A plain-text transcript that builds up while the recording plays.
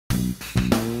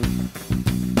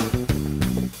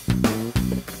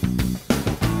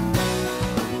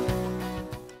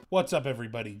What's up,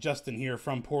 everybody? Justin here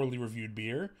from Poorly Reviewed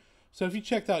Beer. So if you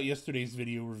checked out yesterday's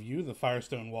video review, the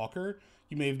Firestone Walker,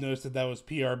 you may have noticed that was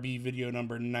PRB video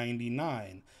number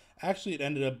 99. Actually, it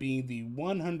ended up being the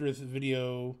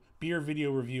 100th beer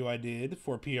video review I did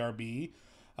for PRB.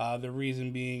 The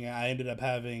reason being I ended up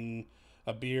having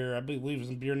a beer, I believe it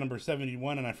was beer number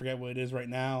 71, and I forget what it is right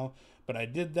now. But I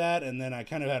did that, and then I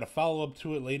kind of had a follow-up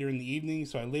to it later in the evening,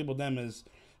 so I labeled them as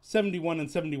 71 and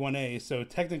 71A. So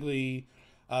technically,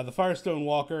 the Firestone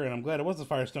Walker, and I'm glad it was the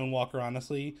Firestone Walker,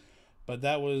 honestly, but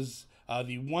that was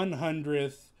the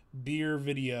 100th beer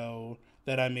video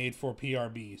that I made for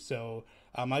PRB. So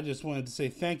I just wanted to say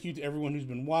thank you to everyone who's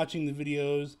been watching the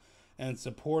videos and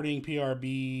supporting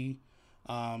PRB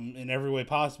in every way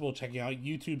possible, checking out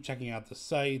YouTube, checking out the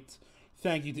site.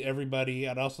 Thank you to everybody.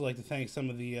 I'd also like to thank some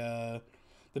of the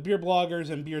beer bloggers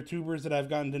and beer tubers that I've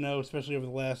gotten to know, especially over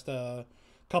the last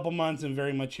couple months and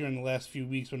very much here in the last few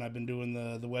weeks when I've been doing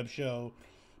the web show.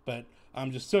 But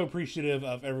I'm just so appreciative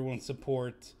of everyone's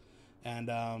support, and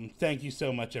thank you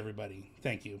so much, everybody.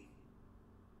 Thank you.